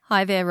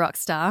Hi there,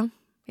 Rockstar.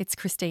 It's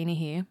Christina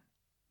here.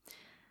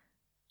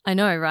 I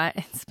know, right?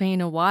 It's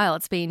been a while.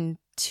 It's been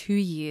 2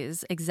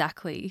 years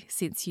exactly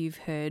since you've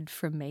heard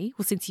from me.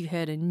 Well, since you've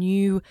heard a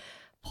new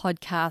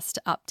podcast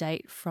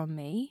update from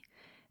me.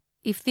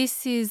 If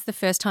this is the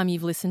first time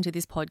you've listened to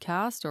this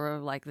podcast or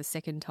like the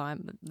second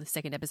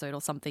episode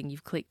or something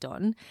you've clicked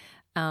on,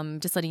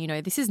 just letting you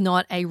know, this is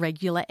not a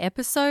regular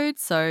episode.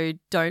 So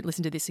don't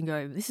listen to this and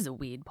go, this is a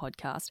weird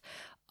podcast.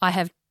 I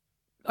have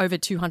over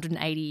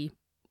 280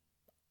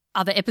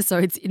 other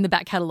episodes in the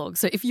back catalogue.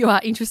 So if you are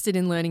interested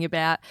in learning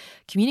about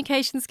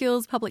communication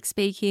skills, public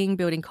speaking,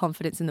 building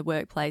confidence in the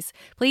workplace,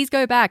 please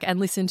go back and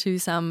listen to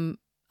some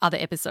other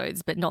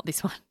episodes, but not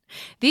this one.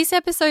 This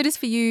episode is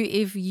for you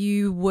if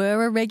you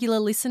were a regular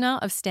listener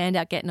of Stand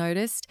Out, Get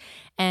Noticed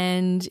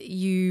and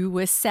you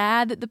were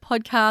sad that the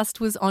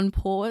podcast was on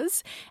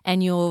pause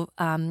and you're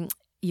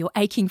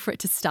aching for it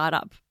to start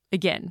up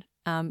again.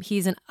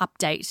 Here's an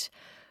update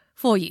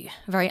for you,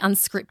 a very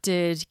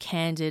unscripted,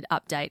 candid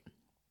update.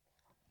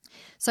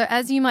 So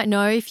as you might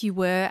know, if you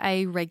were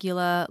a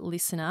regular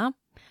listener,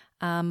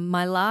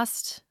 I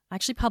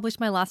actually published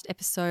my last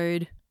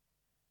episode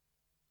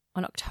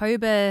on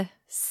October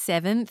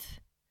 7th,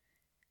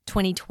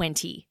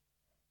 2020.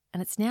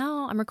 And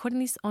I'm recording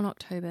this on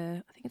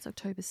October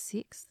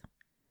 6th.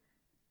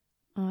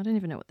 Oh, I don't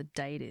even know what the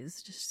date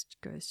is, just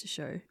goes to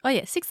show. Oh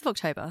yeah, 6th of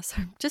October, so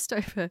just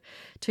over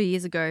 2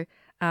 years ago.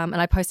 And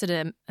I posted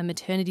a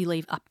maternity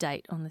leave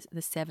update on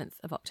the 7th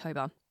of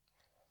October.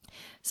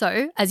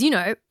 So, as you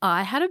know,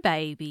 I had a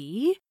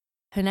baby.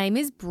 Her name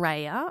is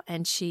Brea,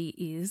 and she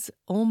is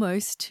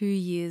almost 2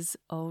 years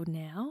old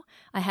now.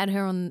 I had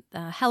her on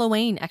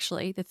Halloween,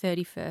 actually, the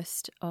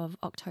 31st of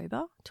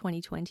October,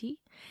 2020.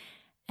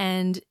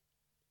 And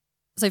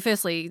so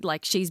firstly,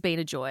 she's been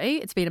a joy.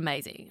 It's been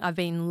amazing. I've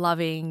been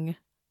loving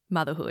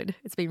motherhood.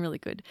 It's been really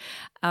good.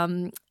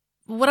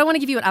 What I want to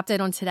give you an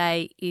update on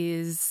today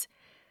is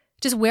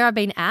just where I've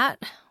been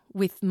at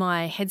with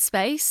my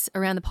headspace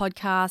around the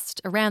podcast,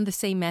 around the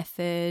C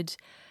method,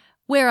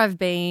 where I've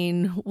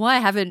been, why I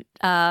haven't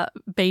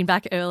been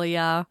back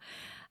earlier.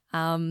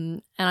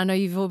 And I know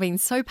you've all been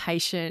so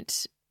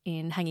patient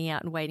in hanging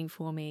out and waiting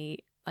for me.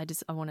 I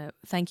want to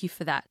thank you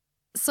for that.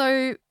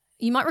 So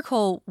you might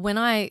recall when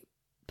I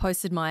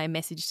posted my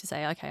message to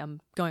say, okay, I'm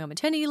going on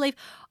maternity leave,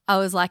 I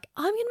was like,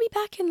 I'm going to be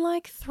back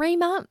in 3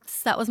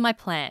 months. That was my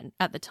plan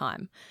at the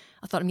time.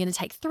 I thought I'm going to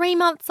take 3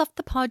 months off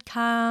the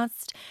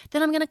podcast,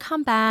 then I'm going to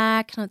come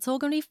back and it's all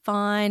going to be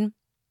fine.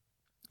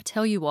 I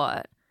tell you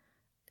what,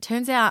 it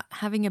turns out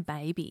having a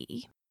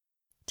baby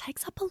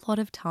takes up a lot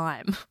of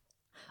time.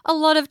 A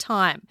lot of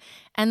time.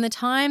 And the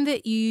time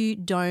that you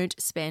don't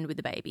spend with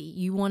the baby,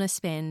 you want to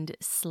spend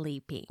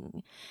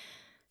sleeping.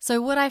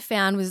 So what I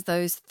found was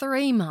those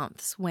 3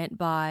 months went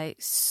by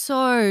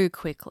so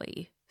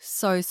quickly,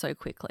 so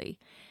quickly.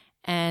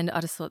 And I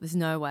just thought there's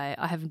no way.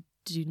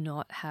 Do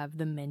not have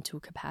the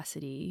mental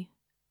capacity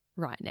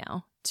right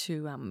now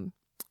to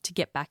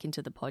get back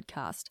into the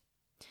podcast.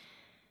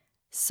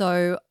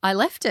 So I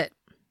left it.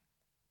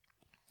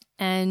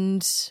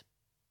 And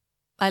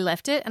I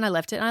left it and I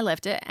left it and I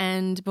left it.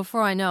 And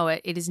before I know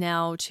it, it is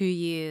now 2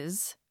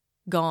 years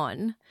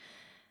gone.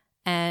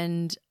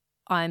 And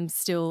I'm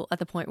still at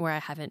the point where I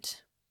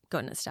haven't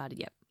gotten it started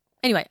yet.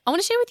 Anyway, I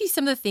want to share with you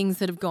some of the things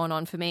that have gone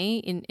on for me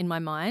in my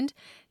mind.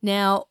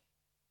 Now,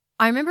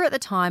 I remember at the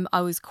time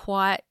I was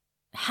quite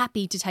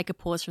happy to take a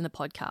pause from the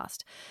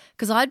podcast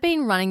because I'd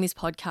been running this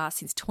podcast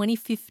since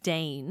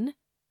 2015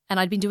 and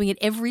I'd been doing it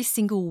every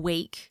single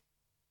week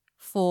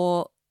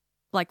for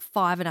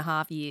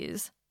 5.5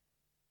 years.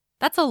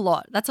 That's a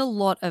lot. That's a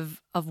lot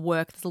of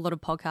work. There's a lot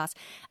of podcasts.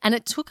 And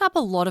it took up a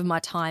lot of my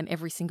time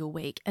every single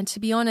week. And to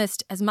be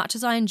honest, as much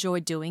as I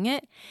enjoyed doing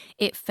it,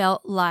 it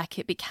felt like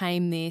it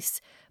became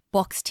this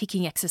box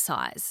ticking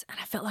exercise. And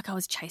I felt like I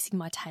was chasing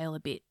my tail a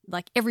bit.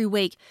 Every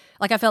week,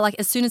 I felt like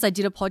as soon as I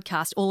did a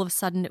podcast, all of a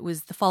sudden it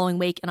was the following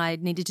week and I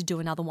needed to do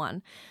another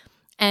one.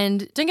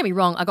 And don't get me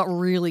wrong, I got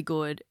really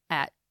good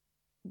at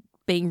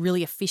being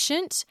really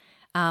efficient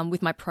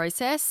with my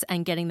process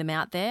and getting them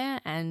out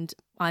there. And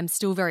I'm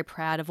still very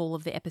proud of all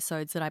of the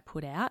episodes that I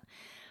put out.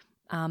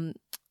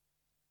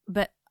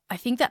 But I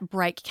think that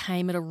break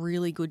came at a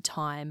really good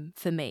time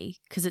for me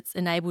because it's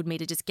enabled me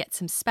to just get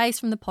some space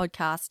from the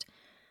podcast.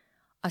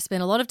 I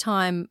spent a lot of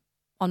time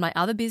on my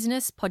other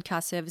business,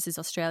 Podcast Services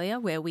Australia,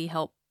 where we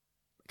help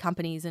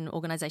companies and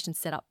organizations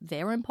set up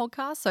their own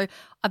podcasts. So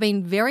I've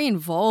been very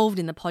involved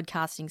in the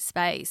podcasting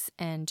space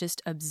and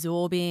just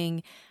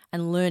absorbing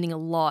and learning a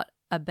lot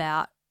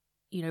about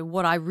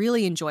what I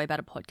really enjoy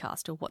about a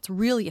podcast or what's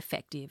really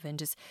effective and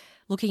just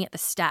looking at the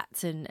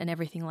stats and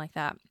everything like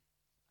that.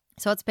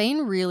 So it's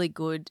been really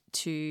good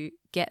to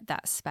get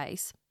that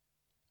space.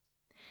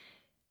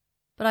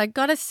 But I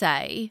got to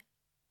say,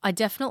 I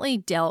definitely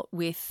dealt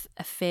with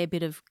a fair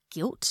bit of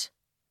guilt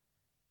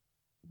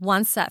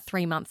once that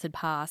 3 months had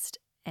passed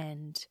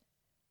and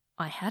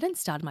I hadn't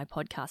started my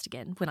podcast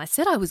again. When I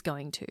said I was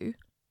going to,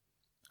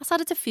 I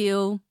started to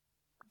feel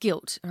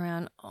guilt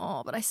around,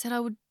 but I said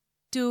I would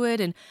do it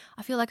and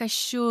I feel like I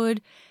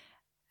should.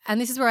 And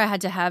this is where I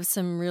had to have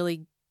some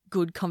really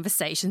good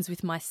conversations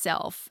with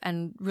myself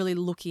and really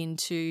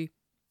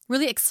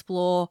really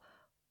explore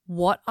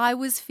what I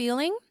was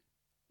feeling,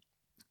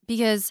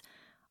 because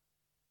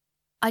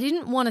I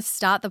didn't want to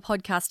start the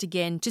podcast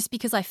again just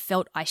because I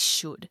felt I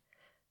should.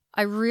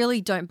 I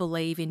really don't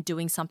believe in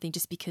doing something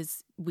just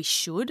because we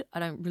should. I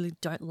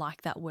don't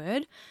like that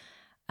word.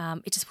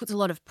 It just puts a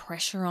lot of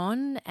pressure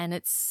on, and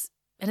it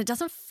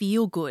doesn't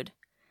feel good.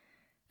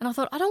 And I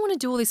thought, I don't want to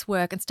do all this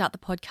work and start the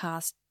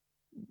podcast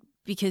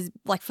because,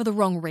 like, for the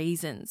wrong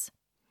reasons.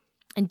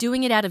 And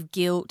doing it out of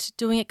guilt,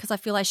 doing it because I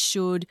feel I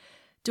should,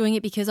 doing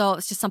it because,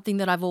 it's just something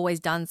that I've always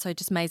done, so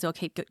just may as well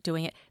keep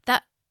doing it.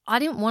 That I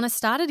didn't want to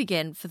start it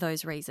again for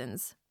those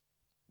reasons.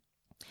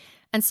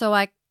 And so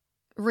I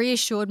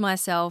reassured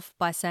myself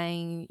by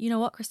saying, you know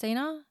what,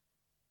 Christina?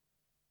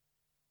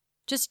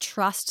 Just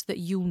trust that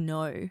you'll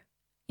know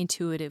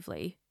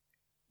intuitively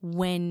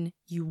when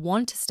you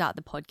want to start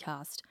the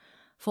podcast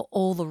for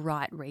all the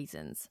right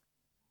reasons.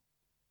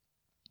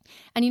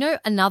 And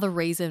another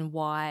reason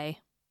why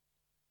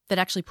that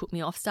actually put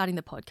me off starting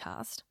the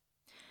podcast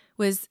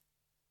was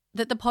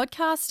that the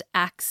podcast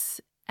acts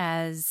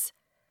as,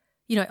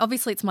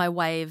 obviously it's my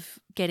way of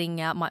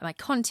getting out my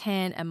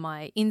content and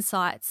my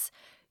insights,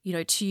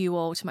 to you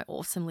all, to my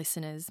awesome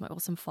listeners, my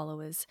awesome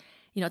followers.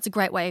 It's a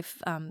great way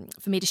for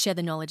me to share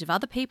the knowledge of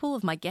other people,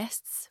 of my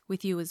guests,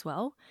 with you as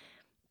well.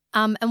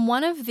 And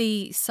one of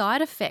the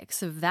side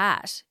effects of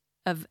that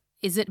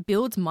is it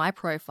builds my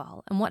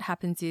profile. And what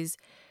happens is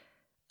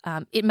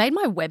it made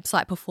my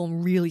website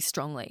perform really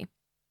strongly.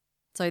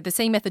 So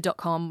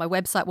thecmethod.com, my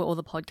website where all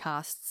the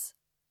podcasts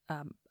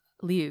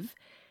live,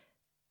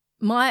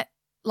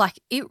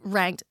 it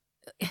ranked.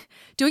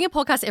 Doing a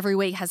podcast every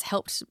week has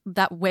helped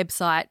that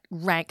website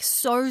rank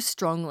so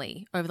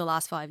strongly over the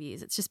last 5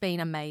 years. It's just been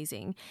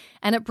amazing.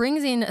 And it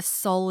brings in a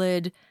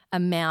solid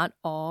amount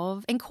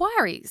of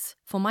inquiries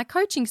for my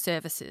coaching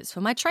services, for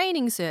my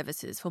training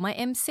services, for my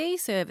MC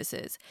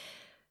services.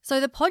 So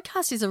the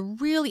podcast is a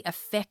really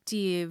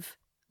effective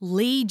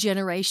lead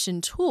generation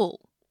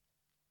tool.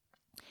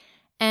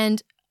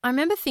 And I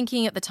remember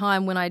thinking at the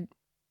time when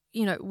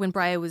when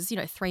Breya was,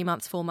 3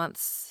 months, 4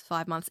 months,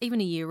 5 months, even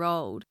a year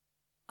old,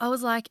 I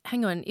was like,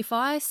 hang on, if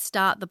I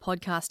start the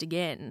podcast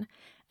again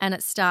and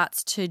it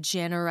starts to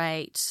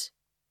generate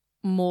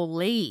more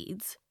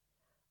leads,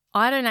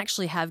 I don't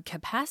actually have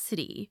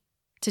capacity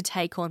to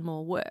take on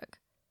more work.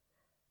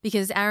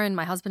 Because Aaron,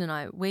 my husband, and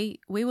I, we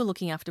were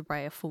looking after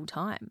Breya full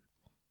time.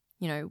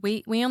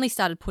 We only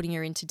started putting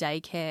her into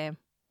daycare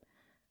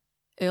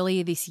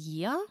earlier this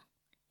year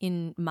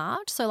in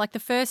March. So like the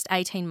first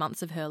 18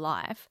 months of her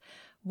life,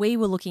 we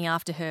were looking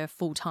after her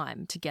full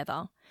time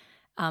together.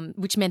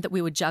 Which meant that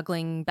we were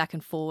juggling back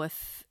and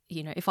forth.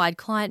 If I had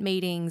client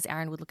meetings,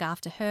 Aaron would look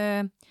after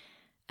her,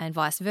 and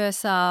vice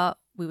versa.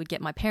 We would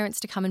get my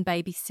parents to come and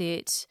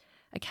babysit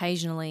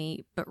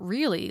occasionally, but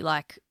really,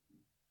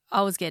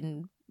 I was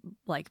getting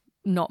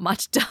not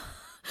much done.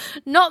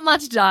 Not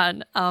much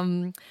done.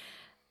 And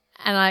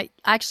I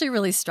actually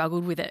really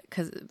struggled with it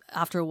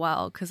after a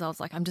while, because I was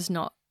like, I'm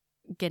not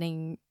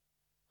getting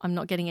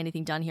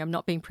anything done here. I'm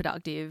not being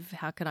productive.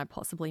 How can I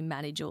possibly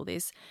manage all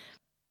this?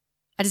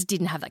 I just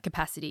didn't have that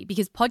capacity,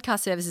 because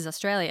Podcast Services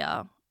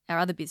Australia, our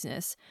other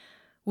business,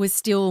 was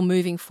still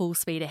moving full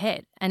speed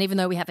ahead. And even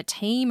though we have a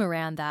team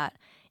around that,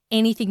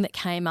 anything that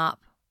came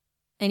up,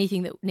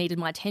 anything that needed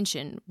my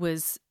attention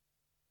was,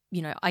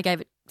 I gave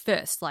it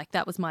first.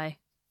 It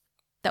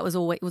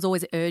was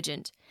always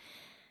urgent.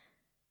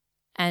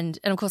 And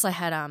of course I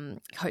had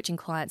coaching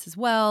clients as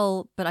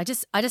well, but I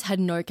just had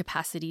no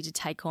capacity to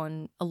take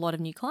on a lot of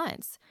new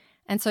clients.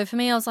 And so for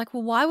me, I was like,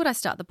 well, why would I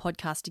start the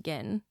podcast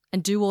again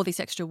and do all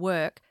this extra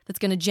work that's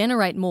going to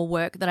generate more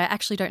work that I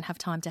actually don't have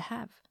time to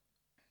have?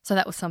 So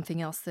that was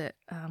something else that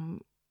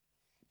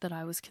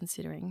I was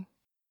considering.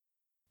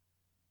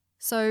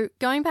 So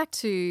going back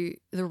to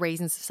the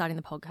reasons for starting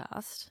the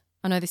podcast,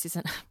 I know this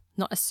isn't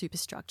not a super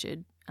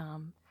structured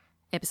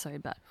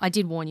episode, but I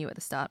did warn you at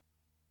the start.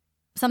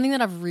 Something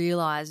that I've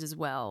realised as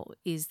well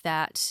is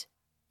that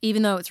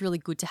even though it's really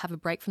good to have a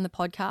break from the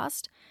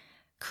podcast,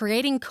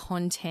 creating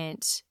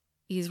content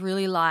is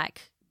really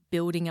like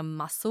building a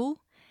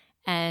muscle.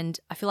 And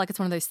I feel like it's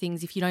one of those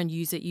things, if you don't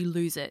use it, you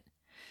lose it.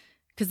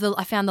 Because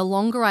I found the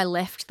longer I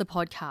left the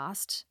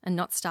podcast and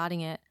not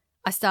starting it,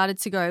 I started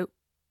to go,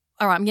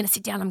 all right, I'm going to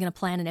sit down, I'm going to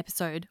plan an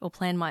episode or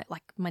plan my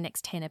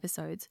next 10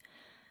 episodes.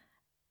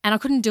 And I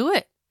couldn't do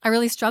it. I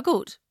really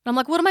struggled. I'm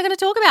like, what am I going to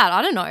talk about?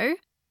 I don't know.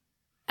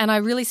 And I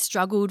really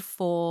struggled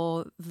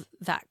for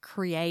those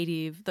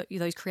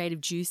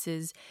creative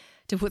juices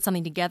to put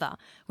something together.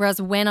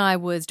 Whereas when I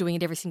was doing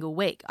it every single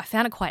week, I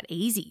found it quite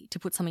easy to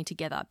put something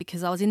together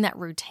because I was in that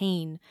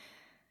routine.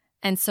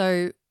 And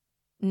so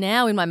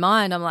now in my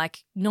mind, I'm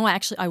like, no,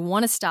 I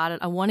want to start it.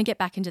 I want to get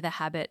back into the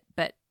habit,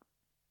 but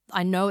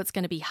I know it's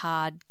going to be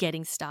hard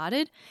getting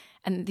started.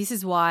 And this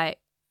is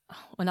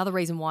another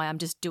reason why I'm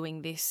just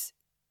doing this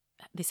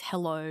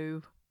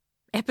hello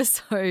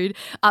episode,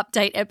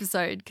 update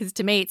episode, because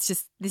to me,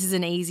 this is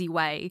an easy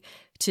way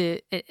to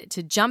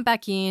jump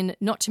back in,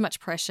 not too much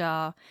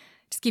pressure,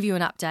 just give you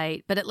an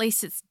update, but at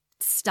least it's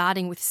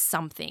starting with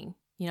something.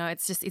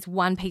 It's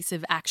one piece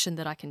of action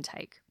that I can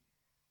take.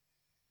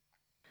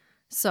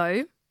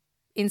 So,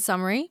 in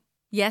summary,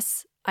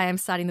 yes, I am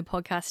starting the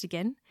podcast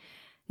again.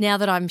 Now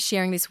that I'm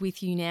sharing this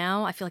with you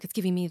now, I feel like it's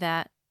giving me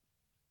that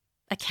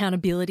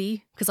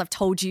accountability because I've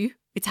told you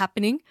it's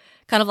happening.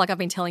 Kind of like I've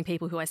been telling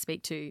people who I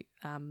speak to,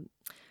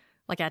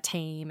 like our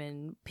team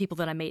and people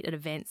that I meet at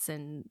events,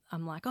 and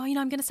I'm like, I'm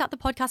going to start the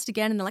podcast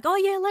again. And they're like, oh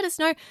yeah, let us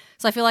know.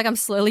 So I feel like I'm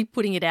slowly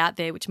putting it out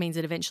there, which means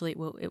that eventually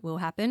it will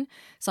happen.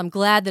 So I'm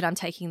glad that I'm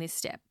taking this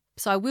step.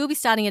 So I will be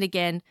starting it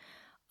again.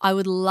 I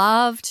would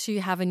love to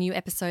have a new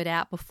episode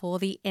out before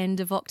the end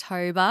of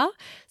October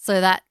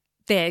so that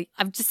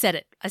I've just said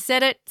it. I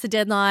said it. It's a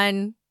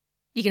deadline.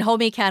 You can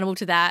hold me accountable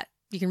to that.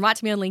 You can write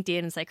to me on LinkedIn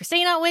and say,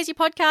 Christina, where's your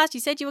podcast? You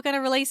said you were going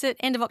to release it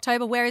end of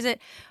October. Where is it?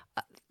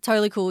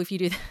 Totally cool if you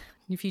do that.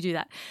 If you do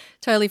that,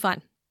 totally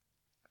fine.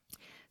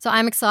 So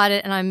I'm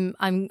excited, and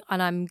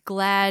I'm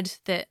glad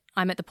that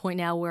I'm at the point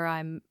now where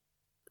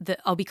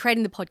I'll be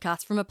creating the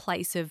podcast from a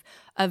place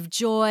of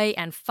joy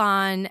and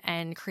fun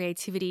and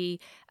creativity,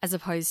 as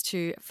opposed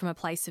to from a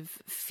place of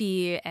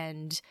fear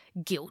and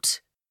guilt.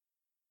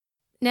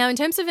 Now, in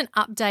terms of an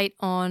update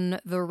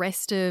on the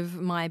rest of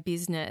my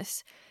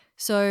business,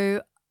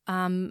 so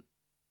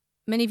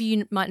many of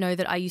you might know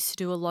that I used to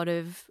do a lot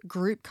of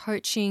group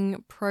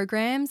coaching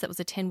programs. That was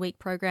a 10-week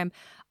program.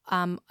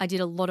 I did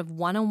a lot of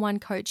one-on-one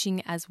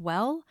coaching as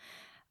well.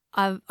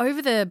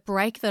 Over the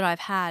break that I've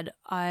had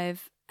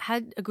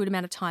a good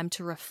amount of time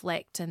to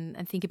reflect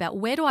and think about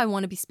where do I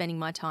want to be spending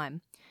my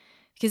time.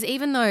 Because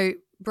even though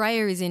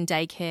Breya is in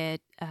daycare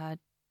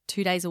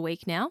 2 days a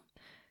week now,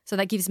 so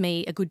that gives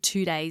me a good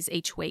 2 days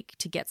each week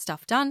to get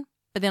stuff done.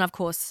 But then, of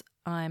course,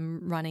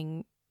 I'm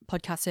running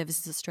Podcast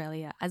Services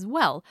Australia as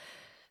well.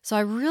 So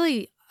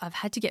I've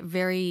had to get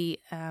very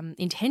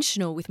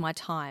intentional with my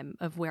time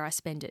of where I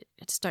spend it.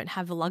 I just don't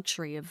have the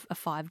luxury of a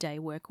 5-day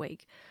work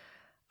week.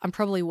 I'm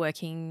probably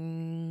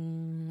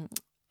working,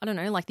 I don't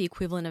know, like the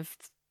equivalent of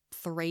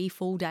 3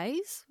 full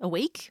days a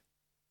week,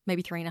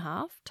 maybe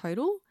 3.5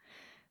 total.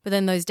 But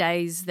then those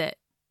days that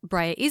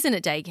Breya isn't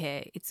at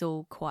daycare, it's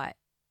all quite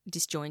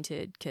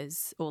disjointed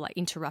or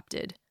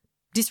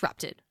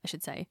disrupted, I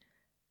should say.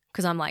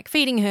 Because I'm like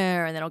feeding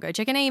her, and then I'll go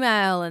check an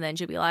email, and then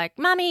she'll be like,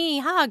 Mummy,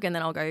 hug, and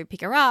then I'll go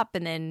pick her up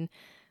and then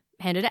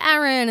hand her to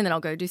Aaron, and then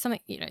I'll go do something,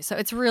 So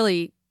it's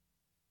really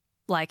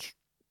like,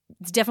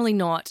 it's definitely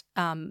not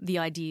the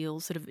ideal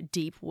sort of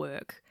deep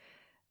work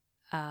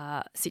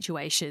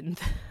situation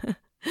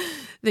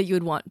that you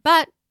would want.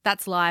 But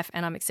that's life,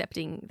 and I'm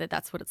accepting that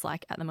that's what it's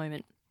like at the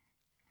moment.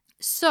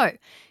 So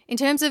in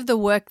terms of the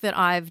work that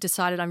I've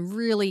decided I'm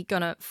really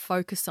going to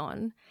focus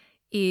on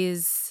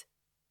is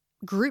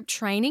group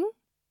training,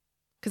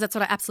 because that's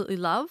what I absolutely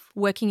love,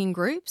 working in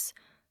groups.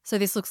 So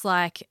this looks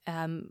like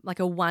a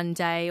 1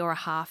 day or a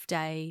half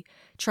day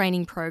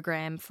training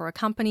program for a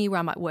company where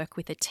I might work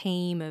with a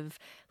team of,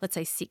 let's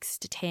say, 6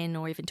 to 10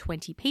 or even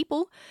 20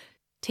 people,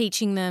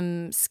 teaching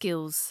them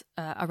skills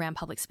around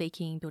public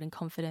speaking, building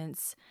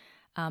confidence.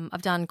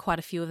 I've done quite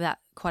a few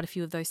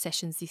of those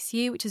sessions this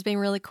year, which has been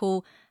really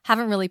cool.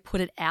 Haven't really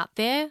put it out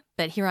there,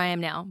 but here I am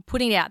now,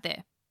 putting it out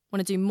there.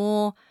 Want to do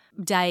more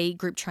day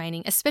group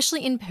training,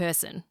 especially in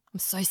person. I'm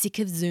so sick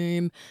of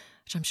Zoom,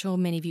 which I'm sure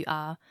many of you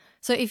are.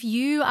 So if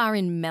you are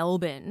in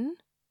Melbourne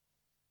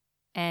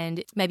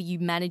and maybe you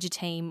manage a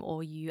team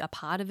or you are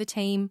part of a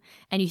team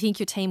and you think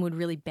your team would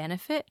really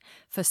benefit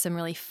for some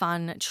really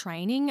fun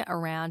training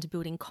around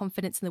building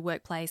confidence in the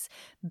workplace,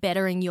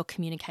 bettering your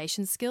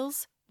communication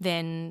skills,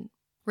 then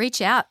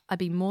reach out. I'd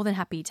be more than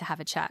happy to have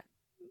a chat.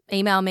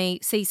 Email me,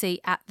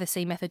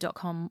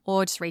 cc@thecmethod.com,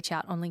 or just reach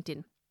out on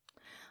LinkedIn.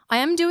 I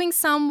am doing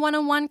some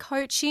one-on-one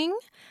coaching,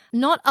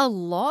 not a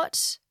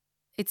lot.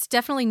 It's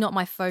definitely not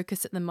my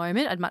focus at the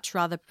moment. I'd much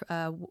rather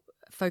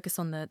focus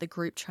on the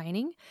group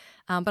training.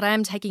 But I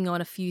am taking on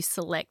a few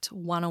select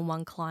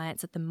one-on-one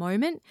clients at the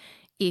moment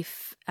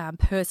if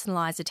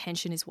personalised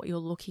attention is what you're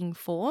looking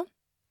for.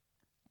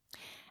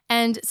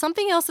 And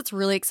something else that's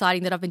really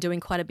exciting that I've been doing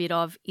quite a bit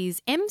of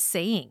is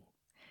emceeing.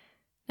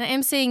 Now,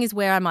 emceeing is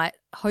where I might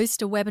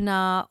host a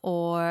webinar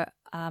or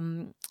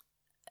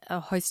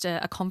host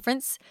a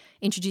conference,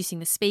 introducing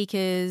the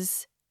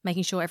speakers,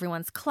 making sure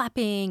everyone's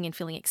clapping and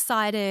feeling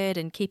excited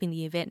and keeping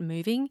the event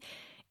moving.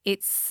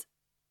 It's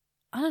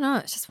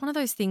just one of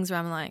those things where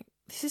I'm like,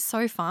 this is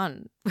so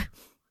fun.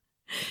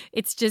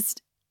 It's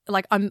just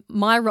like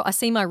I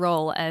see my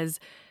role as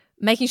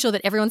making sure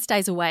that everyone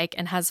stays awake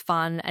and has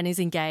fun and is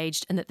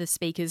engaged and that the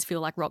speakers feel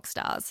like rock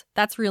stars.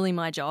 That's really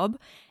my job,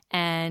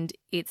 and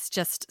it's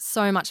just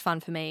so much fun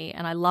for me,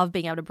 and I love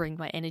being able to bring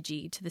my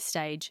energy to the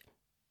stage.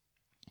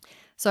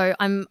 So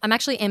I'm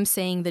actually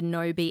emceeing the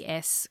No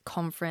BS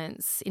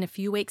conference in a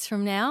few weeks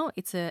from now.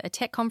 It's a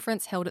tech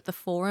conference held at the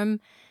Forum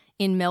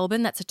in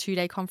Melbourne. That's a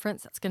 2-day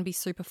conference. That's going to be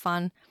super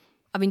fun.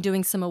 I've been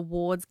doing some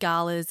awards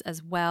galas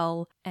as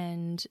well,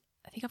 and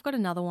I think I've got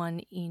another one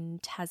in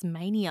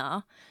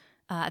Tasmania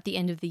at the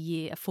end of the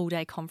year, a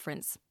full-day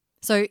conference.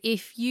 So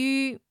if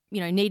you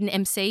need an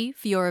MC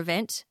for your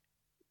event,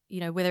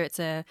 whether it's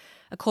a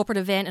corporate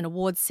event, an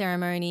awards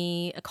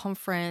ceremony, a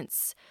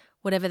conference,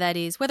 whatever that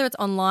is, whether it's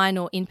online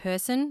or in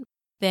person,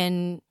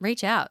 then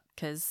reach out,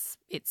 because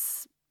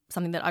it's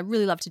something that I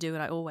really love to do,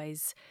 and I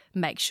always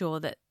make sure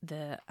that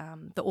the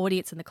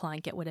audience and the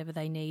client get whatever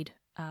they need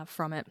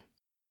from it.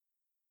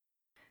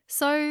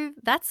 So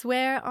that's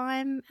where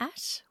I'm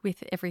at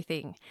with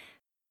everything.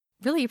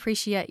 Really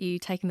appreciate you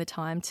taking the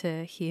time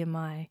to hear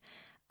my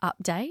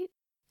update.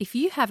 If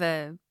you have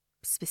a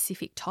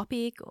specific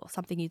topic or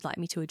something you'd like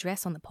me to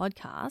address on the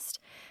podcast,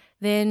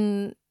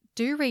 then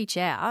do reach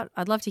out.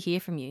 I'd love to hear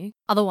from you.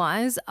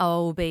 Otherwise,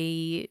 I'll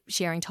be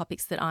sharing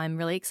topics that I'm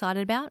really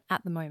excited about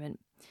at the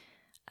moment.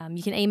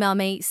 You can email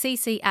me,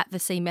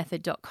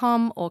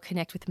 cc@thecmethod.com, or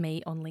connect with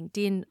me on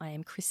LinkedIn. I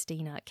am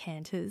Christina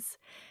Canters.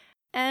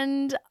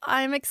 And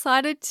I'm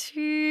excited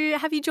to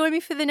have you join me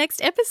for the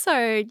next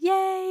episode.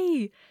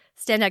 Yay!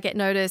 Stand Out, Get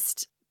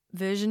Noticed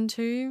version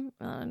 2.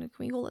 Can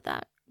we call it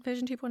that?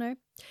 Version 2.0?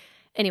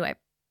 Anyway,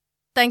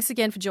 thanks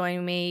again for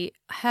joining me.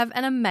 Have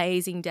an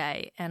amazing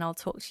day, and I'll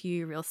talk to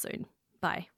you real soon. Bye.